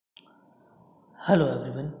Hello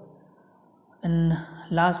everyone. In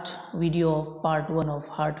last video of part 1 of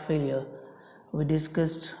heart failure, we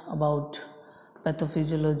discussed about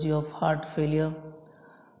pathophysiology of heart failure,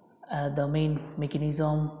 the main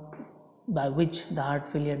mechanism by which the heart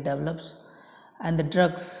failure develops, and the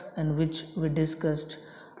drugs in which we discussed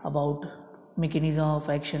about mechanism of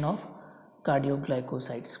action of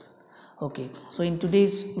cardioglycosides. Okay, so in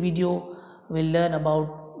today's video we'll learn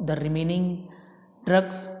about the remaining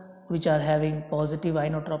drugs which are having positive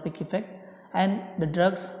inotropic effect and the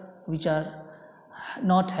drugs which are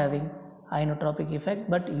not having inotropic effect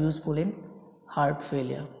but useful in heart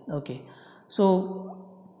failure. Okay, so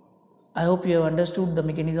I hope you have understood the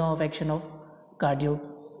mechanism of action of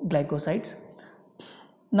cardioglycosides.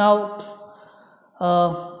 Now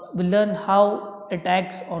we'll learn how it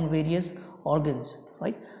acts on various organs,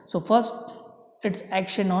 right? So first, its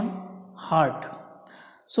action on heart.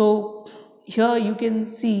 So here you can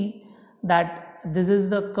see that this is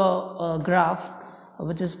the graph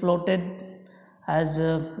which is plotted as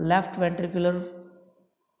left ventricular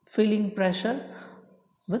filling pressure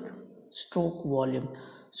with stroke volume.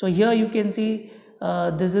 So here you can see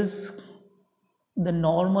this is the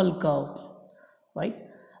normal curve, right?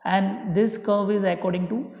 And this curve is according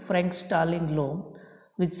to Frank-Starling law,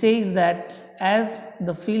 which says that as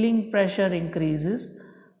the filling pressure increases,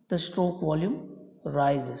 the stroke volume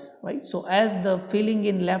rises, right? So as the filling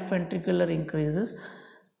in left ventricular increases,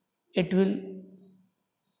 it will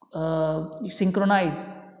synchronize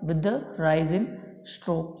with the rise in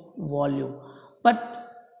stroke volume, but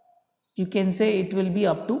you can say it will be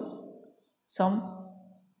up to some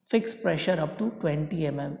fixed pressure up to 20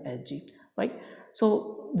 mmHg, right?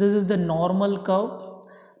 So this is the normal curve.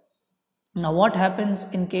 Now what happens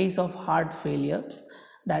in case of heart failure,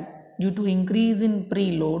 that due to increase in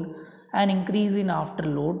preload and increase in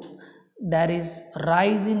afterload, there is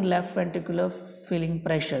rise in left ventricular filling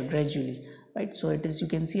pressure gradually, right? So it is, you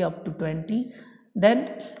can see, up to 20,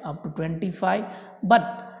 then up to 25,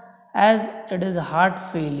 but as it is a heart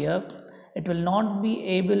failure, it will not be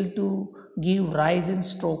able to give rise in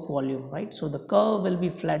stroke volume, right? So the curve will be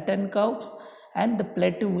flattened curve and the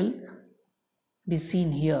plateau will be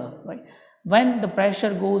seen here, right? When the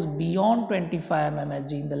pressure goes beyond 25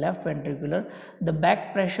 mmHg in the left ventricular, the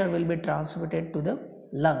back pressure will be transmitted to the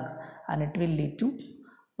lungs and it will lead to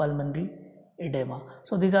pulmonary edema.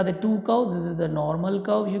 So these are the two curves. This is the normal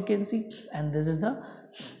curve you can see, and this is the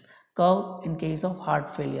curve in case of heart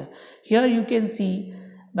failure. Here you can see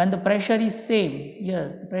when the pressure is same,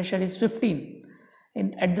 yes, the pressure is 15.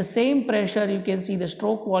 At the same pressure, you can see the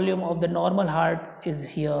stroke volume of the normal heart is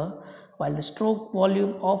here, while the stroke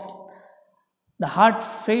volume of the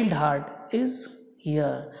failed heart is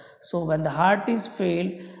here. So when the heart is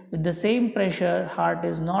failed, with the same pressure, heart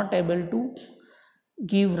is not able to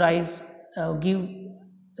give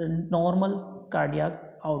normal cardiac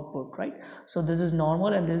output, right? So this is normal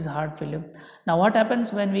and this is heart failure. Now what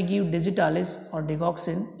happens when we give digitalis or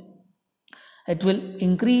digoxin? It will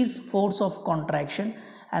increase force of contraction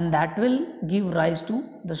and that will give rise to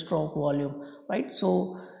the stroke volume, right?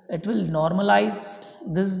 So it will normalize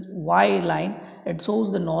this Y line. It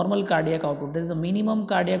shows the normal cardiac output. There is a minimum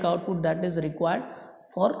cardiac output that is required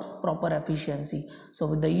for proper efficiency. So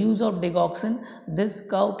with the use of digoxin, this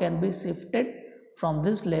curve can be shifted from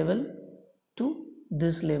this level to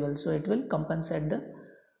this level, so it will compensate the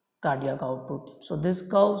cardiac output. So this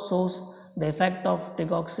curve shows the effect of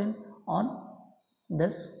digoxin on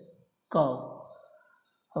this curve.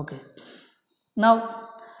 Okay, now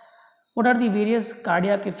what are the various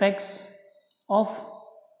cardiac effects of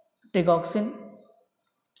digoxin?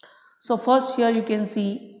 So first, here you can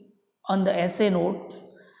see on the SA node,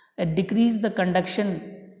 it decreases the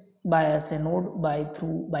conduction by SA node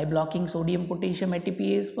by blocking sodium potassium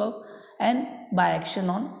ATPase curve and by action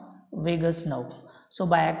on vagus nerve. So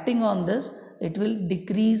by acting on this, it will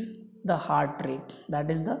decrease the heart rate.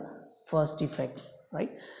 That is the first effect,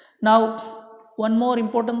 right? Now one more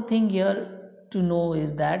important thing here to know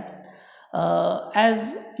is that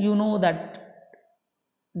as you know that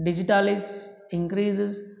digitalis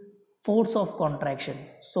increases force of contraction,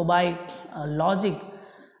 so by logic,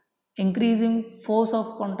 increasing force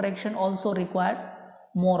of contraction also requires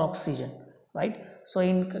more oxygen, right? So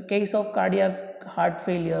in case of cardiac heart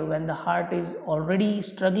failure, when the heart is already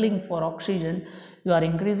struggling for oxygen, you are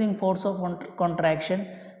increasing force of contraction,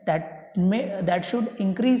 that should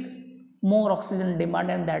increase more oxygen demand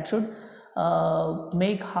and that should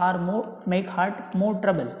make heart more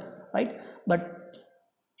trouble, right? But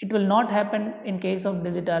it will not happen in case of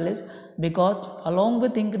digitalis, because along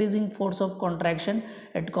with increasing force of contraction,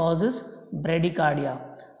 it causes bradycardia,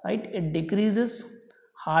 right? It decreases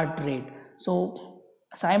heart rate. So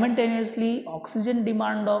simultaneously oxygen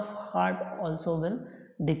demand of heart also will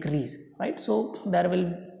decrease, right? So there will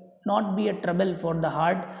not be a trouble for the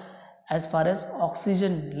heart as far as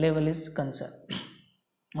oxygen level is concerned.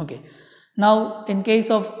 Okay, now in case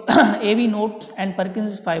of AV node and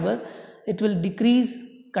Purkinje fiber, it will decrease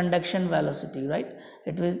conduction velocity, right?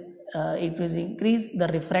 It will increase the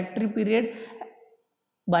refractory period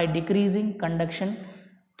by decreasing conduction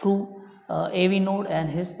through AV node and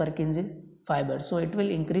his Purkinje fiber. So it will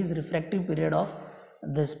increase refractive period of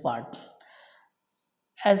this part.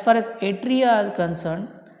 As far as atria is concerned,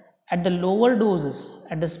 at the lower doses,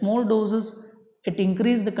 at the small doses, it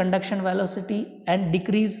increase the conduction velocity and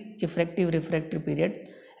decrease effective refractory period,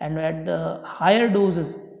 and at the higher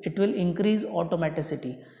doses it will increase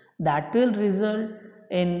automaticity. That will result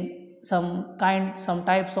in some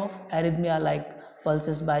types of arrhythmia like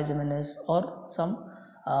pulsus bigeminus or some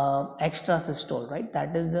extra systole, right?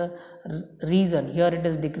 That is the reason. Here it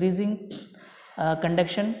is decreasing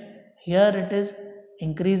conduction, here it is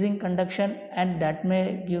increasing conduction, and that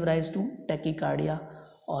may give rise to tachycardia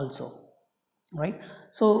also, right?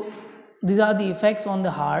 So these are the effects on the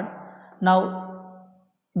heart. Now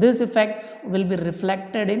these effects will be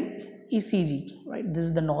reflected in ECG, right? This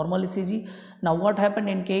is the normal ECG. Now what happened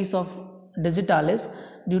in case of digitalis,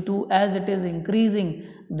 due to as it is increasing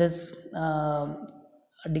this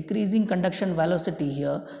decreasing conduction velocity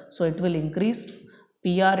here, so it will increase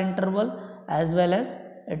PR interval as well as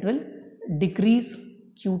it will decrease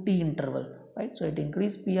QT interval, right? So it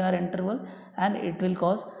increase PR interval and it will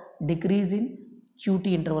cause decrease in QT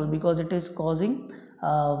interval because it is causing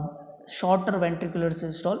shorter ventricular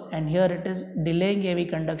systole, and here it is delaying AV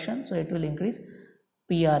conduction, so it will increase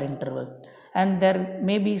PR interval, and there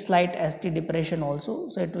may be slight ST depression also,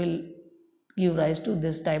 so it will give rise to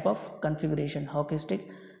this type of configuration, hockey stick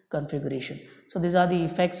configuration. So these are the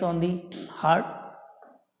effects on the heart.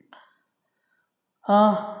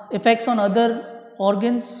 Effects on other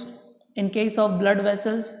organs. In case of blood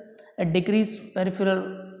vessels, a decrease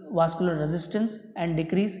peripheral vascular resistance and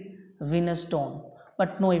decrease venous tone,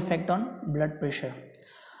 but no effect on blood pressure.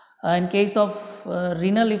 In case of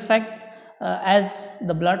renal effect, as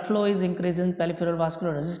the blood flow is increasing, peripheral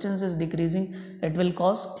vascular resistance is decreasing, it will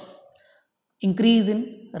cause increase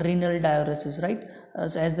in renal diuresis, right?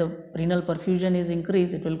 So as the renal perfusion is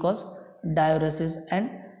increased, it will cause diuresis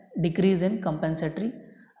and decrease in compensatory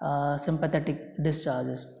sympathetic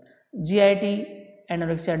discharges. GIT,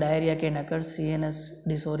 anorexia, diarrhea can occur, CNS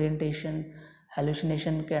disorientation,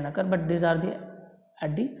 hallucination can occur, but these are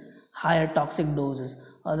at the higher toxic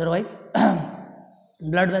doses. Otherwise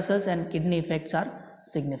blood vessels and kidney effects are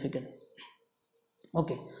significant.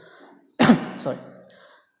 Okay. Sorry.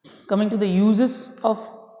 Coming to the uses of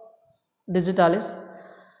digitalis,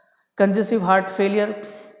 congestive heart failure,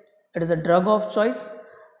 it is a drug of choice.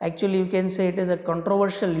 Actually you can say it is a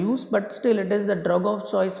controversial use, but still it is the drug of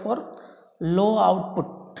choice for low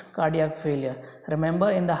output cardiac failure. Remember,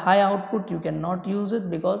 in the high output you cannot use it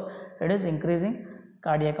because it is increasing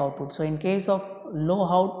cardiac output. So in case of low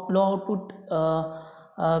output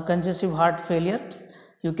congestive heart failure,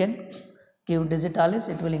 you can give digitalis.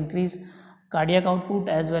 It will increase cardiac output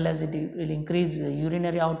as well as it will increase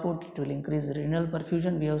urinary output, it will increase renal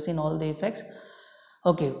perfusion. We have seen all the effects.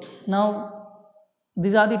 Okay, now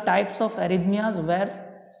these are the types of arrhythmias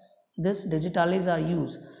where this digitalis are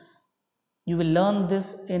used. You will learn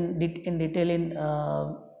this in detail in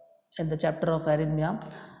the chapter of arrhythmia,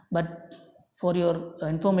 but for your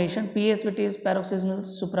information, PSVT is paroxysmal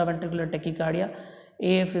supraventricular tachycardia,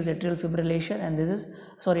 AF is atrial fibrillation, and this is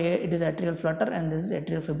it is atrial flutter, and this is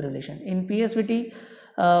atrial fibrillation. In PSVT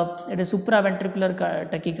it is supraventricular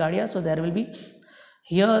tachycardia, so there will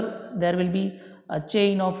be a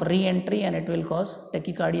chain of re-entry and it will cause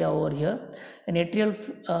tachycardia over here. In atrial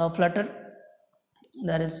flutter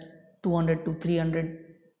there is 200 to 300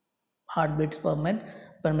 heartbeats per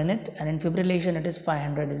minute, and in fibrillation it is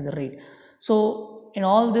 500 is the rate. So in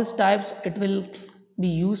all these types it will be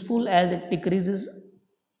useful as it decreases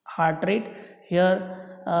heart rate. Here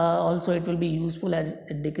also it will be useful as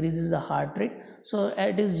it decreases the heart rate. So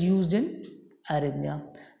it is used in arrhythmia.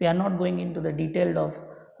 We are not going into the detail of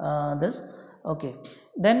this. Okay,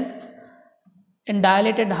 then in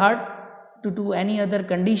dilated heart due to any other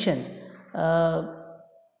conditions,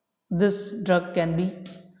 this drug can be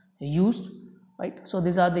used, right? So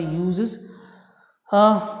these are the uses.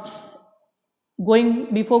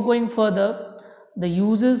 Before going further, the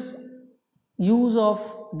use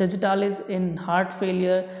of digitalis in heart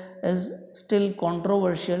failure is still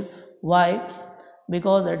controversial. Why?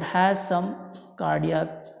 Because it has some cardiac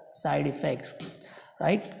side effects,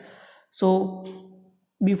 right? So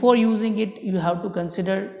before using it you have to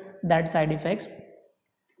consider that side effects.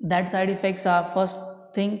 That side effects are, first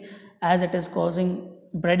thing, as it is causing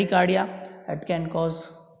bradycardia, it can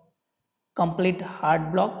cause complete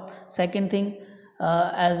heart block. Second thing,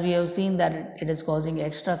 as we have seen that it is causing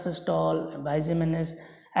extrasystole, biseminous,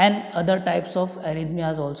 and other types of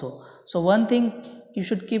arrhythmias also. So one thing you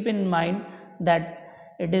should keep in mind, that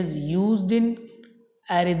it is used in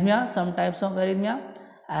arrhythmia, some types of arrhythmia,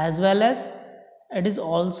 as well as it is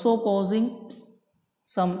also causing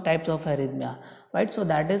some types of arrhythmia, right? So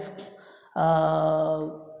that is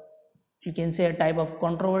you can say a type of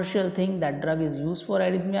controversial thing, that drug is used for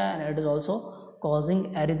arrhythmia and it is also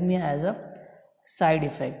causing arrhythmia as a side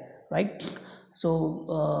effect, right? So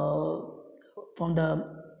from the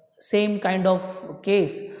same kind of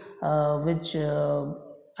case which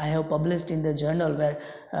I have published in the journal, where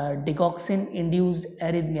digoxin induced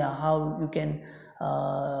arrhythmia, uh, how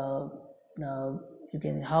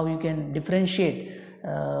you can differentiate,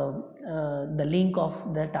 the link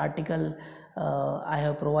of that article I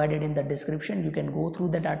have provided in the description. You can go through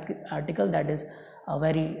that article. That is a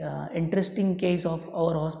very interesting case of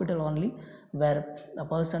our hospital only, where a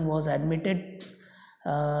person was admitted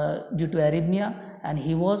due to arrhythmia and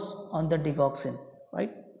he was on the digoxin,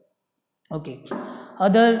 right? Okay.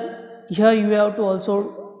 Other, here you have to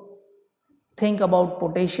also think about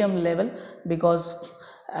potassium level, because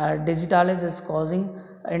digitalis is causing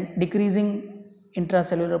and decreasing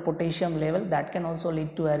intracellular potassium level, that can also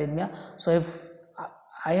lead to arrhythmia. So if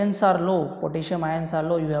ions are low, potassium ions are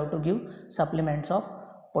low, you have to give supplements of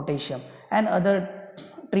potassium, and other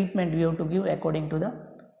treatment you have to give according to the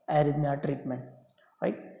arrhythmia treatment,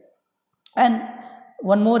 right? And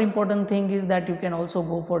one more important thing is that you can also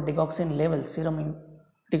go for digoxin level, serum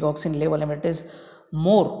digoxin level, and it is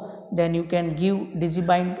more, then you can give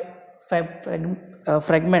digibind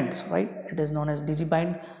fragments, right? It is known as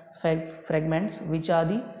digibind fragments, which are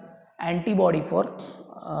the antibody for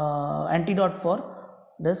antidote for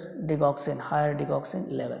this digoxin, higher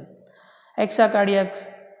digoxin level. Extra cardiac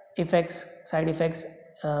effects, side effects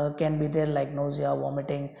can be there, like nausea,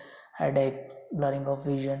 vomiting, headache, blurring of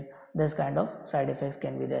vision. This kind of side effects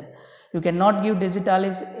can be there. You cannot give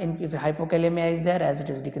digitalis if hypokalemia is there, as it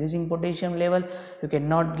is decreasing potassium level. You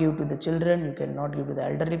cannot give to the children, you cannot give to the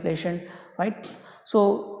elderly patient, right?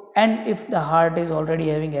 So, and if the heart is already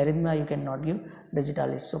having arrhythmia, you cannot give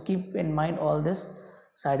digitalis. So keep in mind all these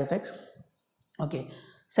side effects. Okay.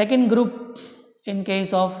 Second group, in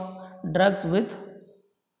case of drugs with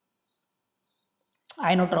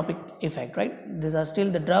inotropic effect, right? These are still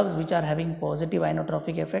the drugs which are having positive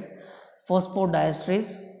inotropic effect.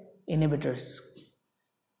 Phosphodiesterase inhibitors.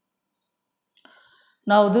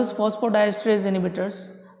 Now this phosphodiesterase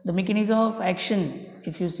inhibitors, the mechanism of action,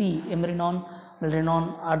 if you see, Imbrenon,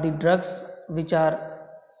 Milrinone are the drugs which are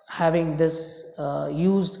having this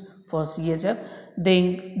used for CHF.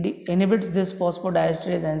 They inhibits this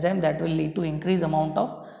phosphodiesterase enzyme, that will lead to increased amount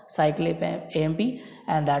of cyclic AMP,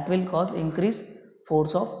 and that will cause increased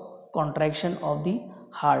force of contraction of the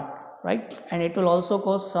heart, right? And it will also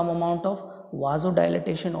cause some amount of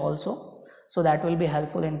vasodilatation also, so that will be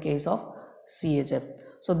helpful in case of CHF.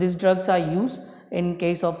 So these drugs are used in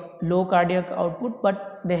case of low cardiac output,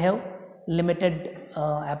 but they have limited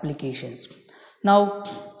applications. Now,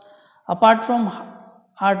 apart from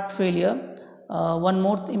heart failure, one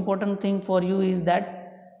more important thing for you is that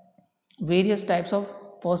various types of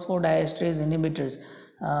phosphodiesterase inhibitors.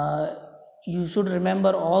 You should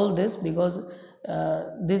remember all this, because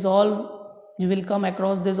this all, you will come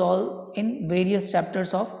across this all in various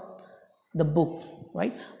chapters of the book,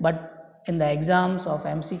 right? But in the exams of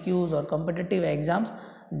MCQs or competitive exams,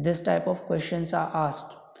 this type of questions are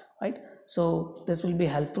asked, right? So this will be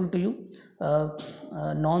helpful to you.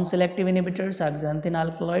 Non-selective inhibitors are xanthine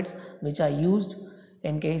alkaloids, which are used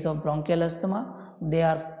in case of bronchial asthma. They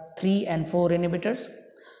are 3 and 4 inhibitors.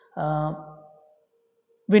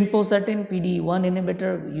 Vinpocertin, PDE1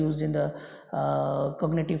 inhibitor, used in the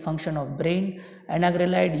cognitive function of brain.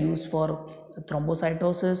 Anagrelide, used for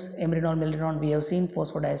thrombocytosis. Imbrenon, Milrinone, we have seen.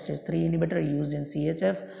 Phosphodiesterase 3 inhibitor, used in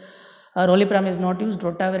CHF. Roliprane is not used.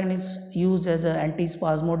 Rotavirin is used as an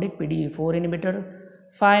antispasmodic, PDE4 inhibitor.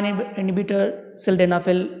 5 inhibitor,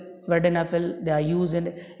 sildenafil, vardenafil, they are used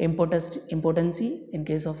in impotency in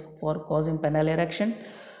case of for causing penile erection,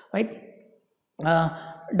 right?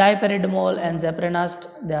 Dipyridamole and zapranast,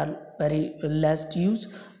 they are very less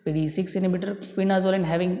used. PDE6 inhibitor. Quinazoline,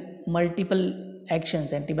 having multiple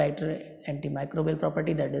actions, antimicrobial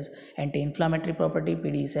property, that is anti-inflammatory property.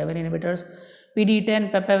 PDE7 inhibitors.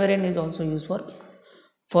 PDE10, papaverine, is also used for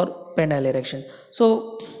penile erection.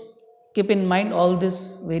 So keep in mind all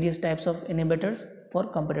these various types of inhibitors for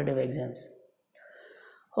competitive exams.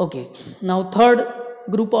 Okay, now third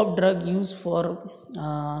group of drug used for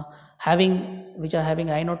which are having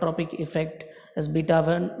inotropic effect is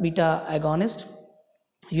beta agonist.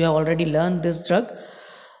 You have already learned this drug,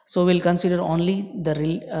 so we'll consider only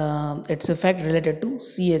its effect related to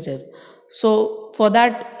CHF. So for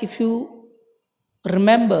that, if you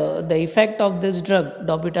remember the effect of this drug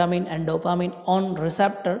dobutamine and dopamine on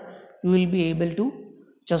receptor, you will be able to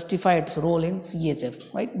justify its role in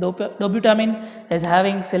CHF, right? Dobutamine is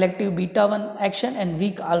having selective beta 1 action and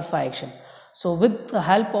weak alpha action. So with the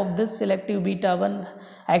help of this selective beta 1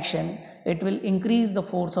 action, it will increase the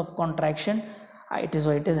force of contraction. It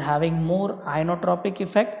is having more inotropic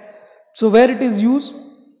effect. So where it is used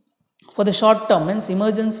for the short term, means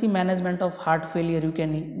emergency management of heart failure, you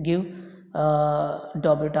can give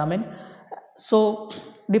dobutamine. So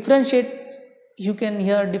you can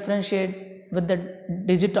here differentiate with the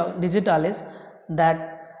digitalis, that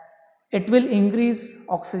it will increase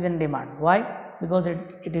oxygen demand. Why? Because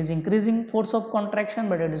it is increasing force of contraction,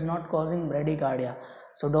 but it is not causing bradycardia.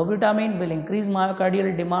 So dobutamine will increase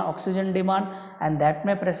myocardial demand, oxygen demand, and that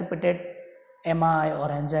may precipitate MI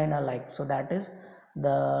or angina like. So that is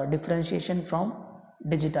the differentiation from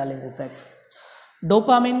digitalis effect.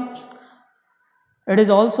 Dopamine, it is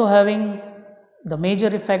also having the major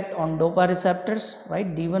effect on dopa receptors,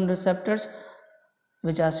 right? D1 receptors,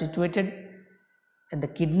 which are situated in the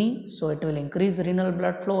kidney. So it will increase renal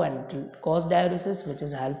blood flow and it will cause diuresis, which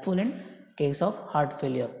is helpful in case of heart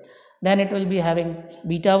failure. Then it will be having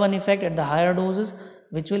beta 1 effect at the higher doses,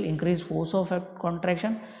 which will increase force of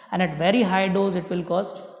contraction, and at very high dose it will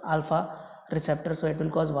cause alpha receptor, so it will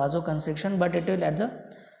cause vasoconstriction, but it will at the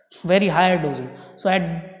very higher doses. So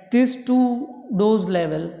at these two dose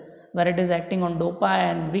level, where it is acting on dopa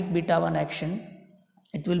and weak beta 1 action,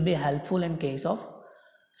 it will be helpful in case of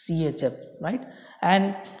CHF, right?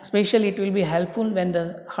 And especially it will be helpful when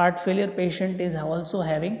the heart failure patient is also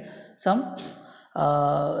having some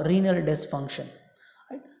renal dysfunction,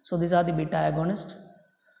 right? So these are the beta agonists.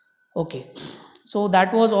 Okay, so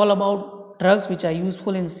that was all about drugs which are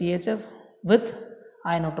useful in CHF with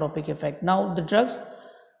inotropic effect. Now the drugs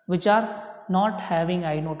which are not having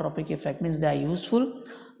inotropic effect, means they are useful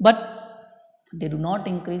but they do not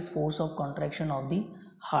increase force of contraction of the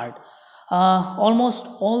heart. Almost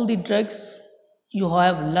all the drugs you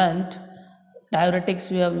have learnt, diuretics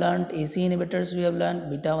we have learnt, AC inhibitors we have learnt,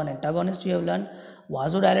 beta 1 antagonists we have learnt,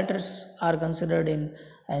 vasodilators are considered in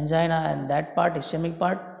angina and that part, ischemic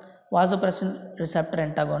part, vasopressin receptor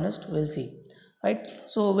antagonist we'll see, right?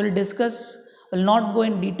 So we'll not go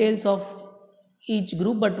in details of each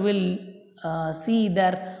group, but we'll see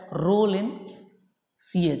their role in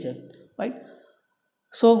CHF, right?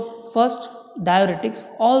 So first, diuretics,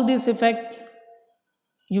 all this effect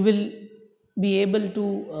you will be able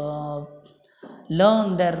to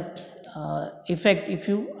learn their effect if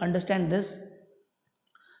you understand this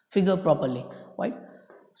figure properly, right?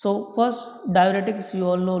 So first, diuretics, you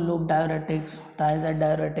all know loop diuretics, thiazide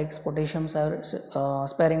diuretics, potassium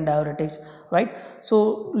sparing diuretics, right?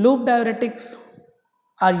 So loop diuretics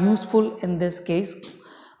are useful in this case,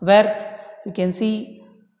 where you can see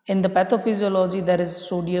in the pathophysiology there is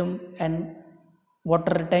sodium and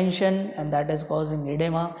water retention, and that is causing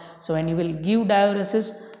edema. So when you will give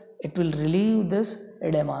diuresis, it will relieve this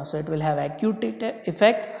edema, so it will have acute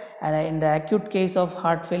effect, and in the acute case of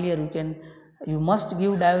heart failure you must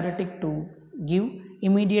give diuretic to give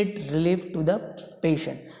immediate relief to the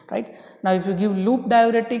patient, right? Now if you give loop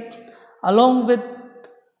diuretic along with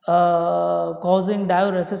causing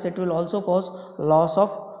diuresis, it will also cause loss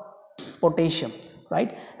of potassium,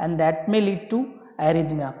 right? And that may lead to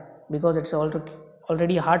arrhythmia, because it's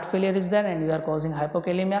already heart failure is there and you are causing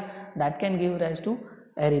hypokalemia, that can give rise to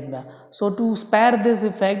arrhythmia. So to spare this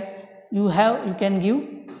effect, you can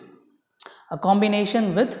give a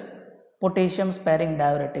combination with potassium sparing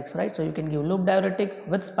diuretics, right? So you can give loop diuretic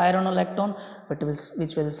with spironolactone,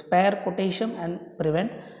 which will spare potassium and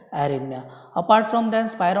prevent arrhythmia. Apart from that,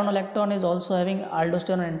 spironolactone is also having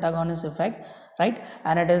aldosterone antagonist effect, right?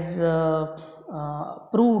 And it is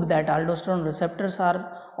proved that aldosterone receptors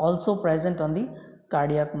are also present on the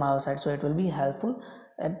cardiac myocyte, so it will be helpful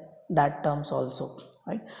at that terms also,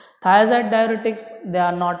 right? Thiazide diuretics, they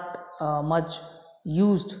are not much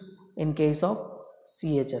used in case of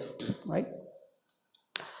CHF, right?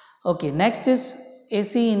 Okay, next is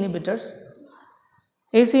AC inhibitors.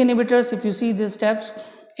 AC inhibitors, if you see these steps,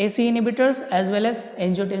 AC inhibitors as well as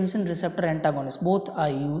angiotensin receptor antagonists, both are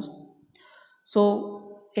used.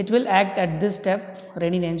 So it will act at this step,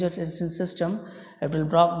 renin-angiotensin system. It will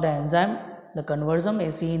block the enzyme, the conversion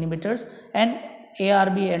AC inhibitors, and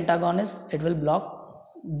ARB antagonist, it will block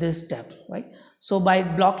this step, right? So by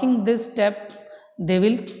blocking this step, they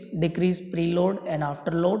will decrease preload and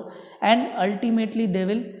afterload, and ultimately they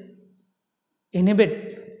will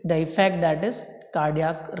inhibit the effect, that is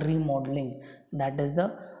cardiac remodeling. That is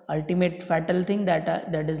the ultimate fatal thing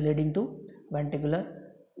that is leading to ventricular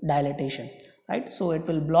dilatation, right? So it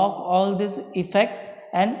will block all this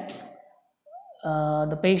effect, and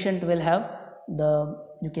the patient will have the,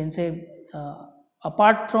 you can say,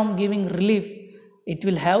 apart from giving relief, it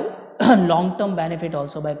will have long term benefit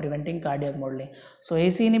also by preventing cardiac remodeling. So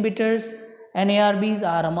AC inhibitors and ARBs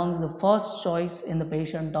are amongst the first choice in the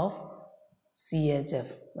patient of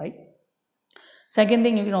CHF, right? Second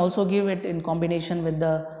thing, you can also give it in combination with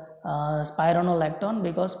the spironolactone,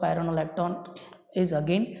 because spironolactone is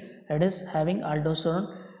again, it is having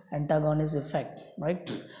aldosterone antagonist effect,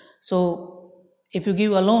 right? So if you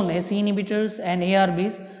give alone AC inhibitors and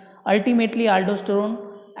ARBs, ultimately aldosterone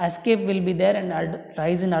escape will be there, and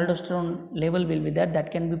rise in aldosterone level will be there.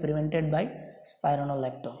 That can be prevented by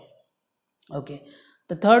spironolactone. Okay,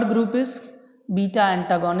 the third group is beta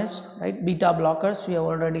antagonists, right? Beta blockers we have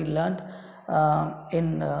already learned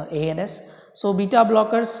in ANS. So beta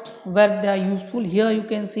blockers, where they are useful, here you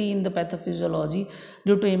can see in the pathophysiology,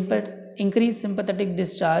 due to increased sympathetic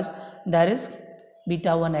discharge, there is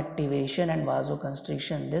beta 1 activation and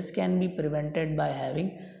vasoconstriction. This can be prevented by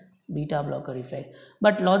having beta blocker effect.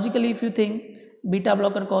 But logically, if you think, beta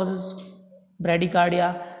blocker causes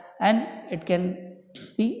bradycardia, and it can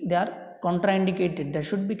be, they are contraindicated, they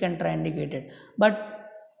should be contraindicated, but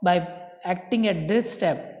by acting at this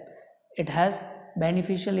step, it has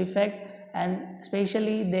beneficial effect, and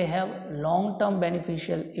especially they have long term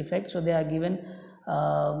beneficial effect. So they are given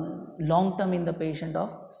long term in the patient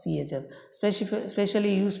of CHF.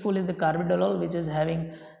 Especially useful is the carvedilol, which is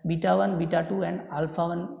having beta 1, beta 2 and alpha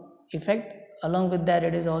 1 effect. Along with that,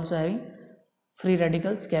 it is also having free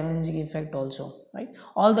radical scavenging effect also, right?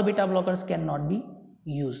 All the beta blockers cannot be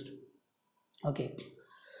used. Okay,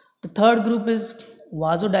 the third group is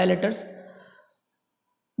vasodilators.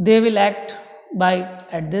 They will act by,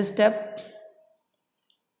 at this step,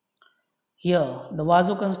 here the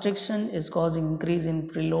vasoconstriction is causing increase in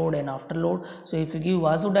preload and afterload. So if you give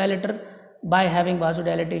vasodilator, by having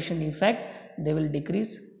vasodilatation effect, they will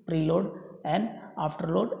decrease preload and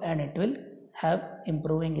afterload, and it will have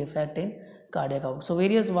improving effect in cardiac output. So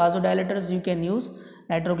various vasodilators you can use.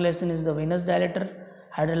 Nitroglycerin is the venous dilator,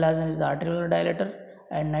 hydralazine is the arterial dilator,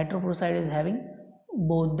 and nitroprusside is having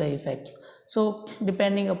both the effect. So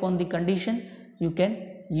depending upon the condition, you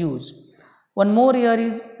can use. One more here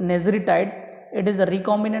is neziritide. It is a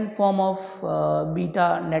recombinant form of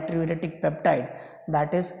beta natriuretic peptide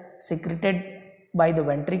that is secreted by the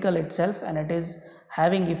ventricle itself, and it is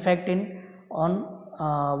having effect on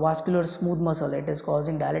vascular smooth muscle. It is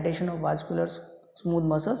causing dilatation of vascular smooth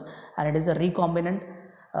muscles, and it is a recombinant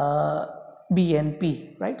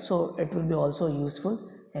BNP, right? So it will be also useful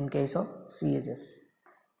in case of CHF.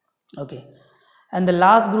 Okay, and the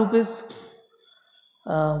last group is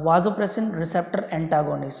vasopressin receptor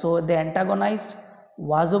antagonist. So they antagonized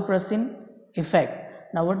vasopressin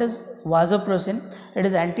effect. Now what is vasopressin? It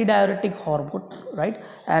is antidiuretic hormone, right?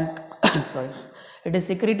 And sorry, it is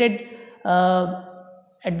secreted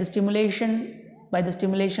at the stimulation, by the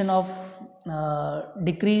stimulation of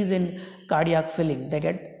decrease in cardiac filling, they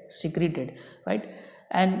get secreted, right?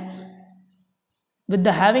 And with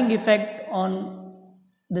the having effect on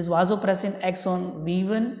this vasopressin acts on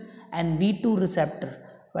V1 and V2 receptor,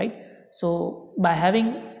 right? So by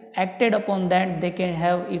having acted upon that, they can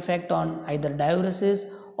have effect on either diuresis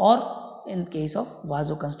or in case of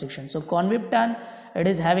vasoconstriction. So conviptan, it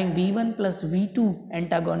is having V1 plus V2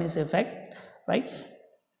 antagonist effect, right?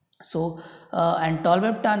 So and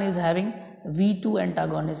tolvaptan is having V2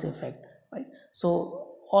 antagonist effect, right? So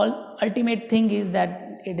all ultimate thing is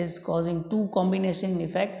that it is causing two combination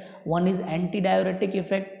effect. One is antidiuretic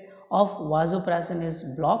effect of vasopressin is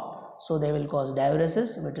blocked, so they will cause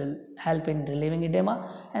diuresis, which will help in relieving edema,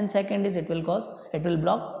 and second is it will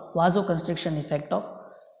block vasoconstriction effect of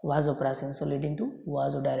vasopressin, so leading to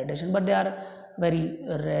vasodilatation, but they are very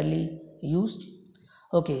rarely used.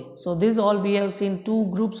 Okay, so this all we have seen two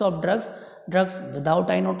groups of drugs without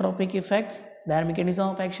inotropic effects, their mechanism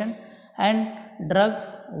of action, and drugs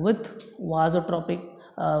with vasotropic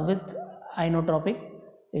with inotropic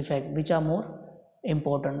effect, which are more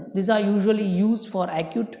important. These are usually used for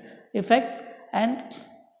acute effect, and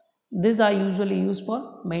these are usually used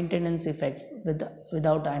for maintenance effect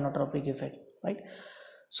without inotropic effect, right?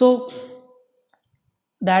 So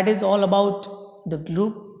that is all about the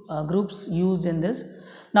groups used in this.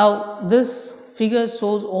 Now this figure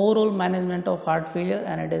shows overall management of heart failure,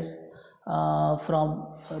 and it is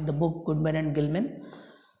from the book Goodman and Gilman.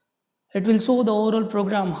 It will show the overall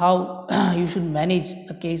program how you should manage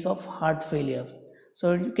a case of heart failure.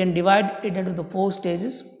 So you can divide it into the 4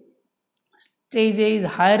 stages. Stage A is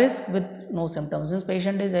high risk with no symptoms. This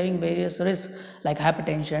patient is having various risks like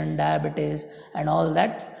hypertension, diabetes, and all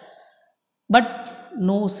that, but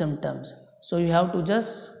no symptoms. So you have to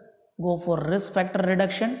just go for risk factor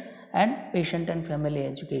reduction and patient and family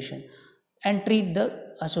education and treat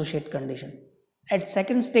the associate condition. At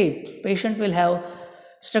second stage, patient will have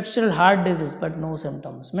structural heart disease but no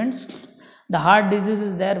symptoms. Means the heart disease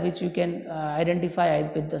is there which you can identify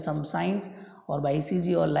with some signs or by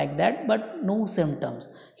ECG or like that, but no symptoms.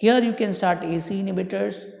 Here you can start ACE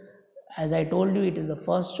inhibitors. As I told you, it is the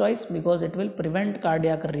first choice because it will prevent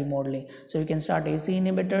cardiac remodeling. So you can start ACE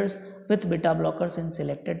inhibitors with beta blockers in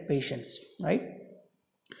selected patients, right?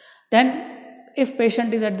 Then if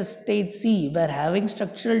patient is at the stage C where having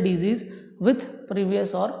structural disease with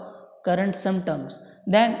previous or current symptoms,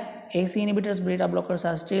 then ACE inhibitors, beta blockers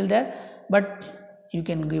are still there, but you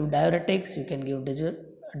can give diuretics, you can give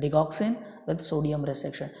digoxin with sodium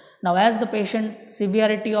resection. Now as the patient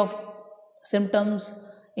severity of symptoms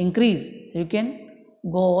increase, you can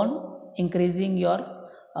go on increasing your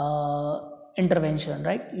intervention,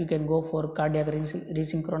 right? You can go for cardiac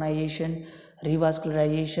resynchronization,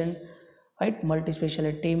 revascularization, right?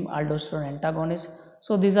 Multispecialty team, aldosterone antagonist.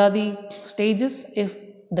 So these are the stages if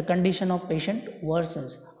the condition of patient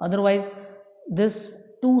worsens. Otherwise, this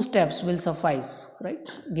 2 steps will suffice, right?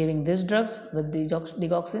 Giving these drugs with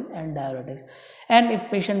digoxin and diuretics. And if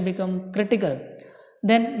patient become critical,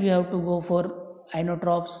 then you have to go for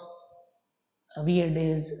inotropes, VA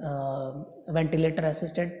days, ventilator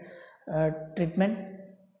assisted treatment,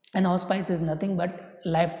 and hospice is nothing but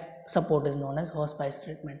life support is known as hospice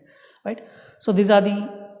treatment, right? So these are the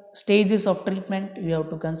stages of treatment you have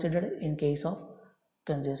to consider in case of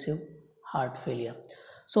congestive heart failure.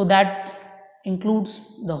 So that includes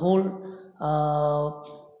the whole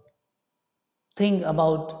thing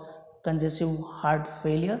about congestive heart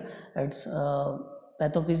failure. It's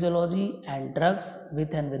pathophysiology and drugs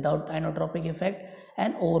with and without inotropic effect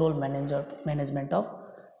and overall management of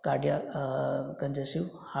cardiac congestive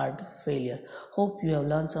heart failure. Hope you have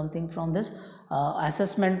learned something from this.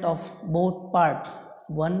 Assessment of both part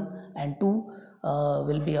 1 and 2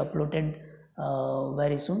 will be uploaded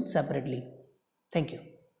very soon separately. Thank you.